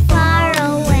and far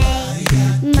away.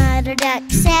 Mother duck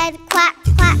said quack,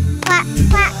 quack, quack,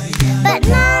 quack, but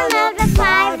none of the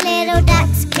 5 little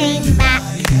ducks came back.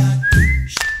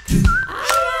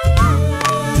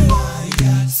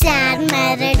 Sad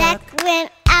Mother duck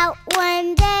went out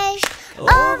one day,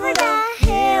 over the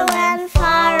hill and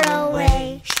far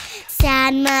away.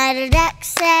 Sad Mother duck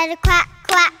said quack,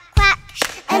 quack, quack,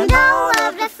 and all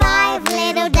of the 5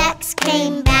 little ducks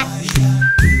came back.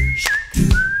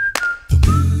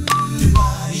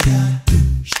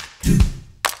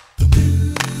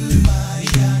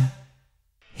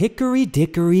 Hickory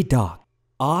dickory dock.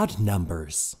 Odd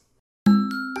numbers.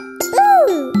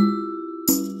 Ooh!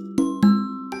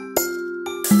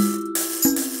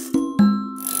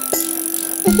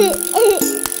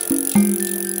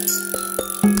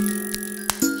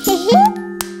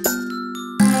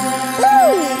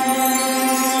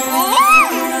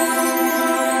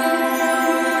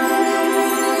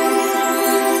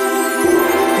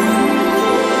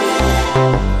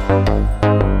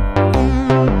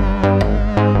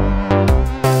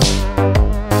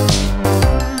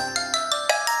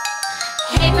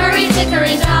 Hickory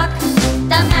dickory dock,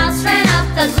 the mouse ran up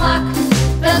the clock.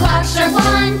 The clock struck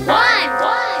 1, 1.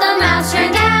 The mouse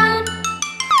ran down.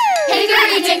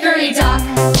 Hickory dickory dock.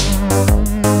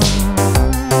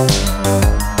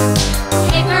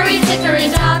 Hickory dickory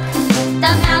dock,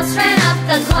 the mouse ran up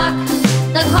the clock.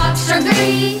 The clock struck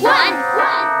 3, 1,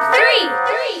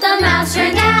 3. The mouse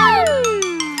ran down.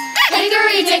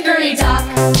 Hickory dickory dock.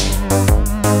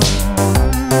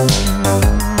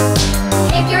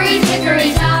 Hickory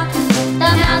dickory dock, the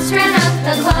mouse ran up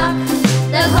the clock.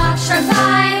 The clock struck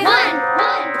 5, 1,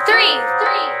 3,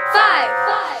 5.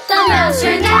 The mouse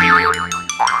ran down.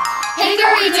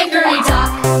 Hickory dickory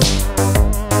dock.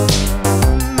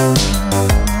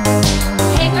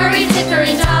 Hickory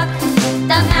dickory dock.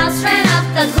 The mouse ran up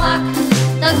the clock.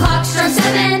 The clock struck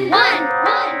 7. 1,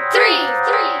 3,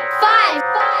 5,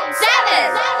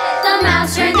 7. The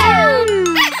mouse ran down.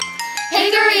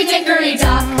 Hickory dickory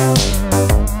dock.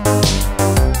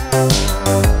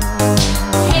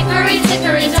 Hickory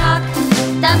dickory dock.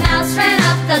 The mouse ran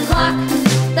up the clock.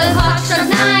 The clock struck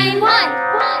 9. 1,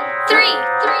 3,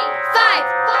 5,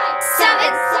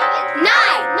 7, 9.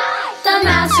 The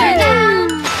mouse ran down.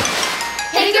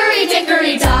 Hickory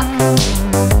dickory dock.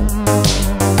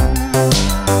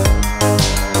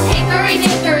 Hickory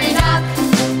dickory dock.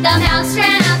 The mouse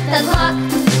ran up the clock.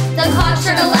 The clock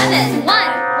struck 11.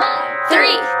 1,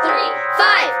 3,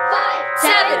 5,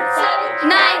 7,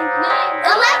 9,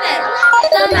 11.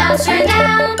 The mouse ran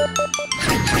down.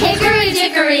 Hickory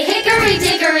dickory, hickory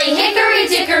dickory, hickory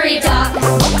dickory dock.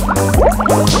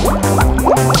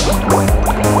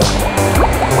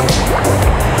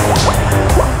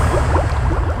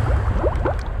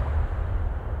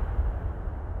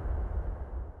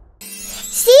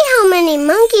 See how many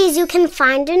monkeys you can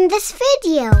find in this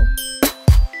video.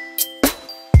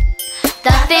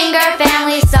 The Finger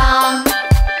Family Song.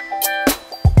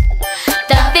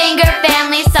 The Finger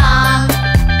Family Song.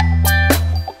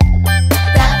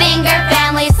 The Finger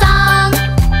Family Song.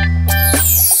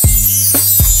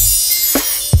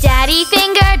 Daddy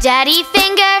Finger, Daddy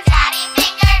Finger. Daddy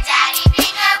Finger, Daddy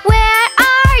Finger. Where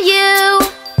are you?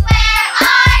 Where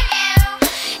are you?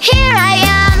 Here I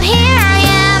am, here I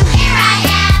am. Here I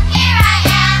am, here I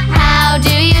am. How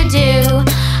do you do?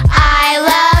 I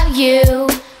love you.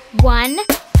 One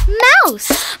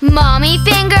mouse. Mommy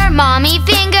Finger, Mommy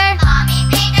Finger. Mommy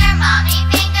Finger, Mommy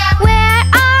Finger. Where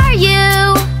are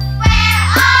you? Where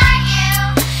are you?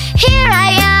 Here I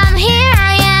am, here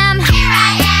I am. Here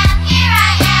I am, here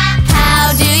I am.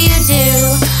 How do you do?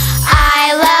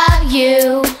 I love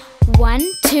you. 1,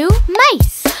 2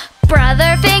 mice.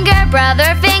 Brother Finger,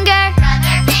 Brother Finger.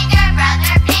 Brother Finger,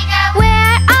 Brother Finger.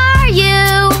 Where are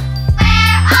you?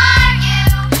 Where are you?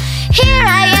 Here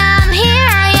I am, here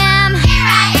I am. Here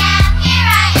I am, here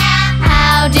I am.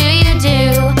 How do you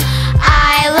do?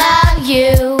 I love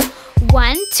you.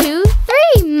 1, 2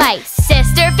 3 mice.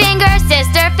 Sister Finger,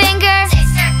 Sister Finger.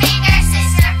 Sister Finger,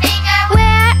 Sister Finger.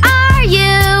 Where are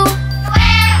you?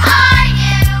 Where are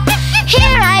you?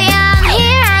 Here I am,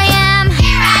 here I am.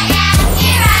 Here I am,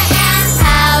 here I am.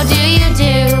 How do you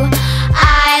do?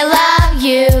 I love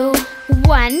you.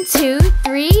 1, 2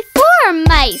 3 4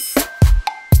 mice.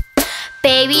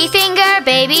 Baby Finger,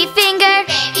 Baby Finger.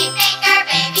 Baby Finger,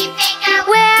 Baby Finger.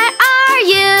 Where are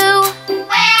you?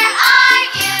 Where are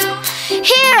you?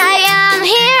 Here I am,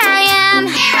 here I am.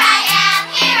 Here I am,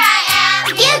 here I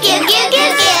am. Giu, giu, giu, giu,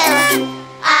 giu.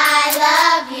 I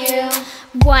love you.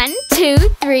 1, 2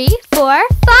 3 4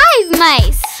 5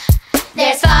 mice.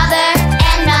 There's father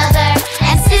and mother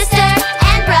and sister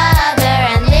and brother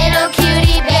and little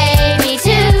cutie baby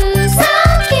too. So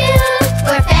cute.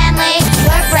 We're family,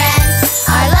 we're friends.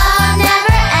 Our love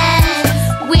never ends.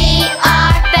 We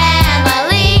are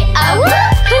family. Ah,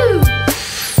 woohoo!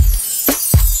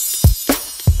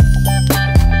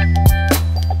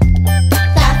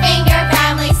 The Finger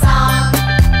Family Song.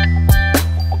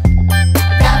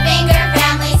 The Finger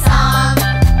Family Song.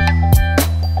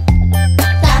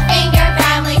 The Finger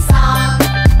Family Song.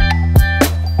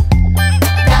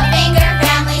 The Finger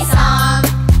Family Song.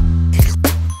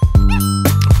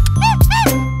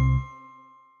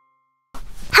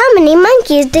 How many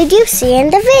monkeys did you see in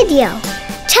the video?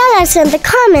 Tell us in the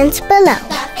comments below.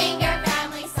 The Finger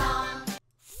Family Song.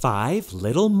 5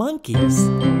 little monkeys.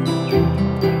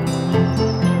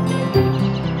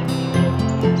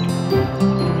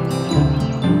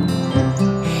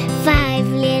 5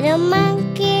 little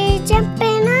monkeys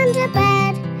jumping on the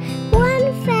bed.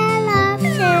 One fell off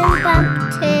and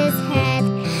bumped his head.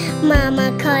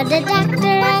 Mama called the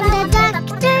doctor and the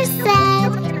doctor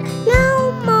said,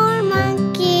 no more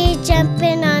monkey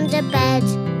jumping on the bed.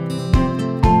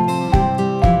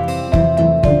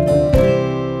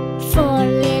 4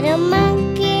 little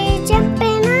monkeys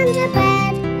jumping on the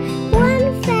bed. One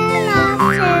fell off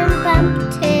and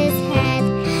bumped his head.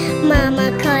 Mama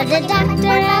called the doctor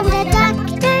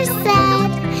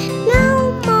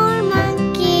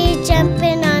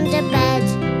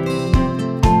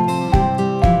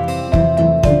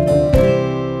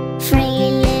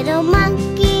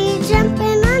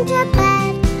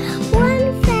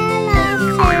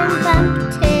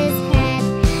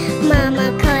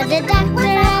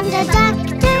and the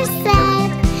doctor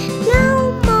said, no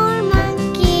more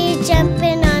monkey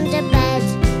jumping.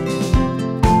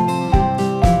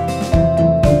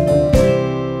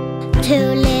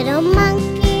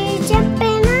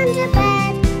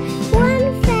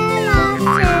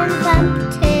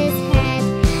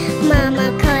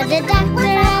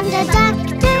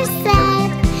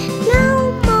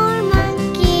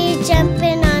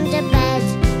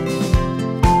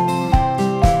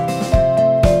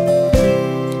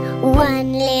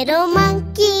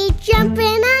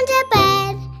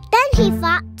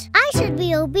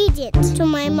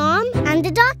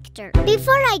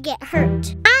 get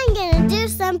hurt. I'm gonna do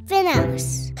something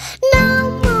else. No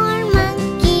more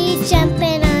monkeys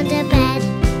jumping on the bed.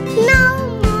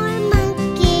 No more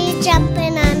monkeys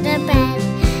jumping on the bed.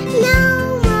 No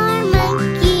more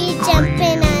monkeys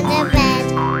jumping on the bed.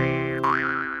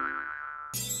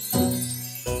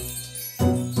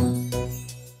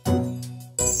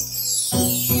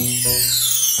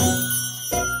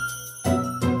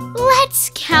 Let's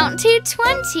count to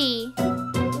 20.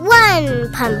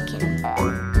 1 pumpkin.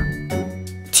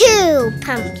 2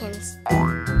 pumpkins.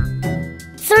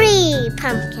 3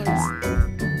 pumpkins.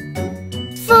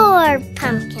 4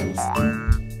 pumpkins.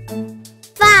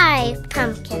 5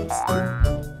 pumpkins.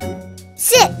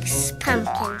 6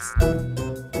 pumpkins.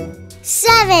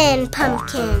 7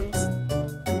 pumpkins.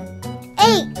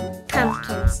 8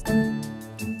 pumpkins.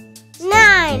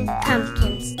 9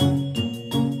 pumpkins.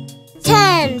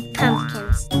 10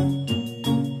 pumpkins.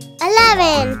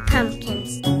 11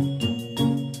 pumpkins.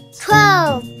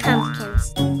 12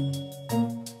 pumpkins.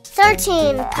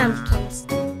 13 pumpkins.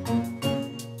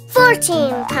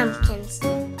 14 pumpkins.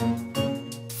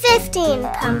 15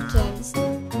 pumpkins.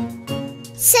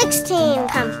 16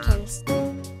 pumpkins.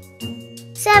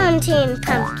 17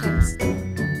 pumpkins.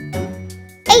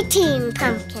 18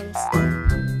 pumpkins.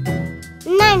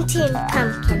 19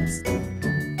 pumpkins.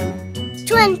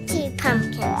 20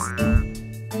 pumpkins.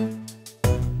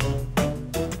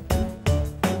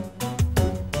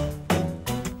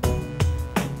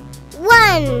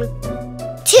 1,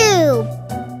 2,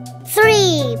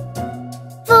 3,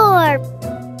 4,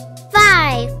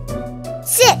 5,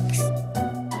 6,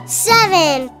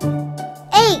 7,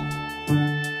 8,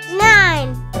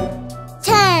 9,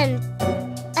 10,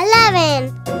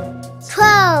 11,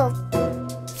 12,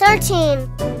 13,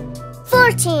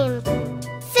 14,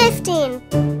 15,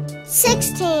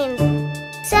 16,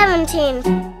 17,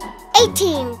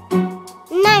 18,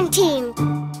 19,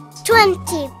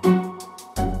 20.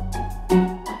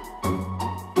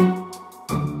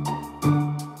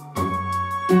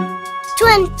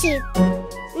 20,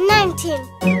 19,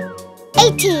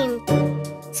 18,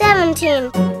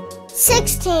 17,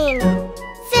 16,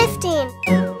 15,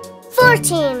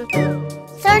 14,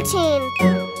 13,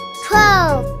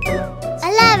 12,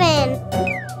 11,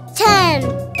 10,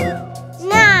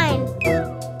 9,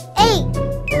 8,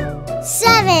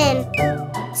 7,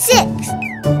 6,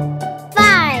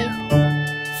 5,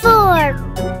 4,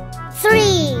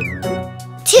 3,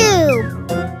 2,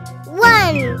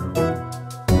 1.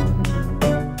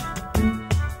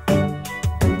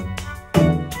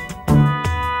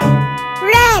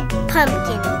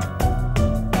 Pumpkin,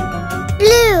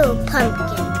 blue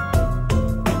pumpkin,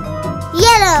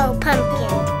 yellow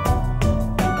pumpkin,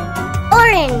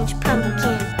 orange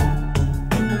pumpkin,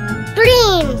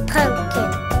 green pumpkin,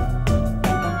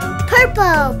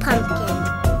 purple pumpkin,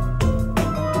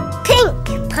 pink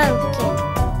pumpkin,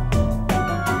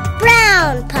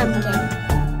 brown pumpkin,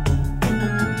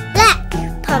 black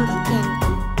pumpkin,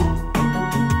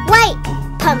 white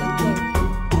pumpkin,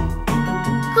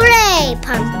 gray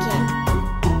pumpkin.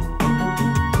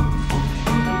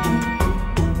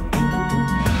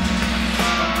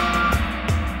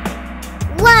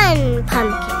 1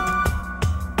 pumpkin.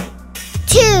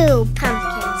 2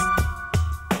 pumpkins.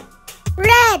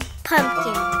 Red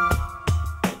pumpkin.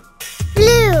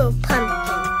 Blue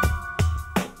pumpkin.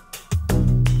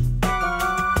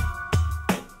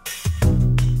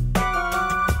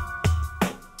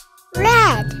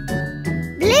 Red,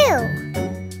 blue,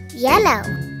 yellow,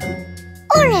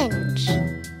 orange,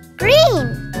 green,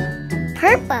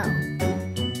 purple,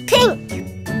 pink,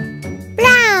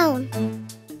 brown,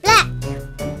 black,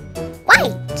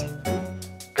 white,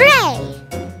 gray.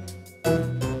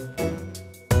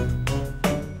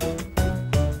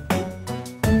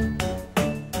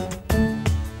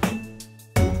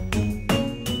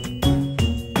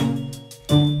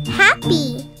 Happy,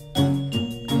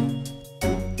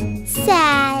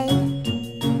 sad,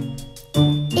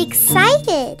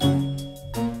 excited,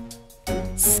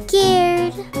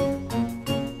 scared,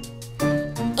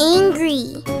 angry,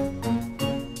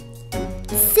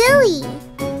 silly,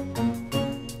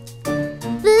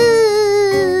 boo.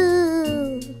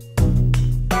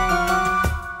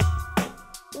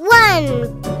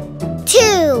 1,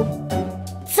 2,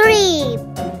 3,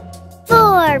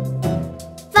 4,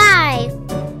 5,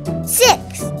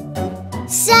 6,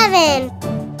 7,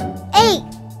 8,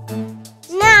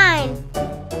 9,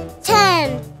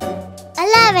 10,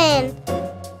 11,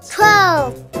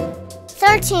 12,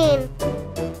 13,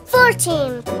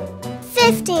 14,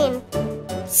 15,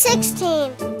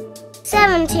 16,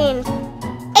 17,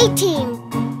 18,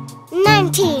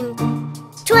 19,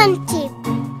 20.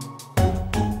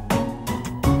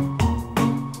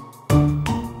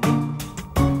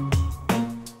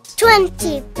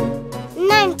 20,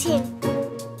 19,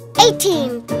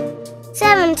 18,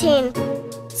 17,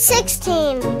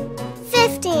 16,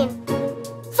 15,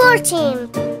 14,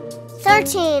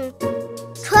 13,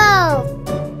 12,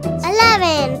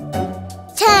 11,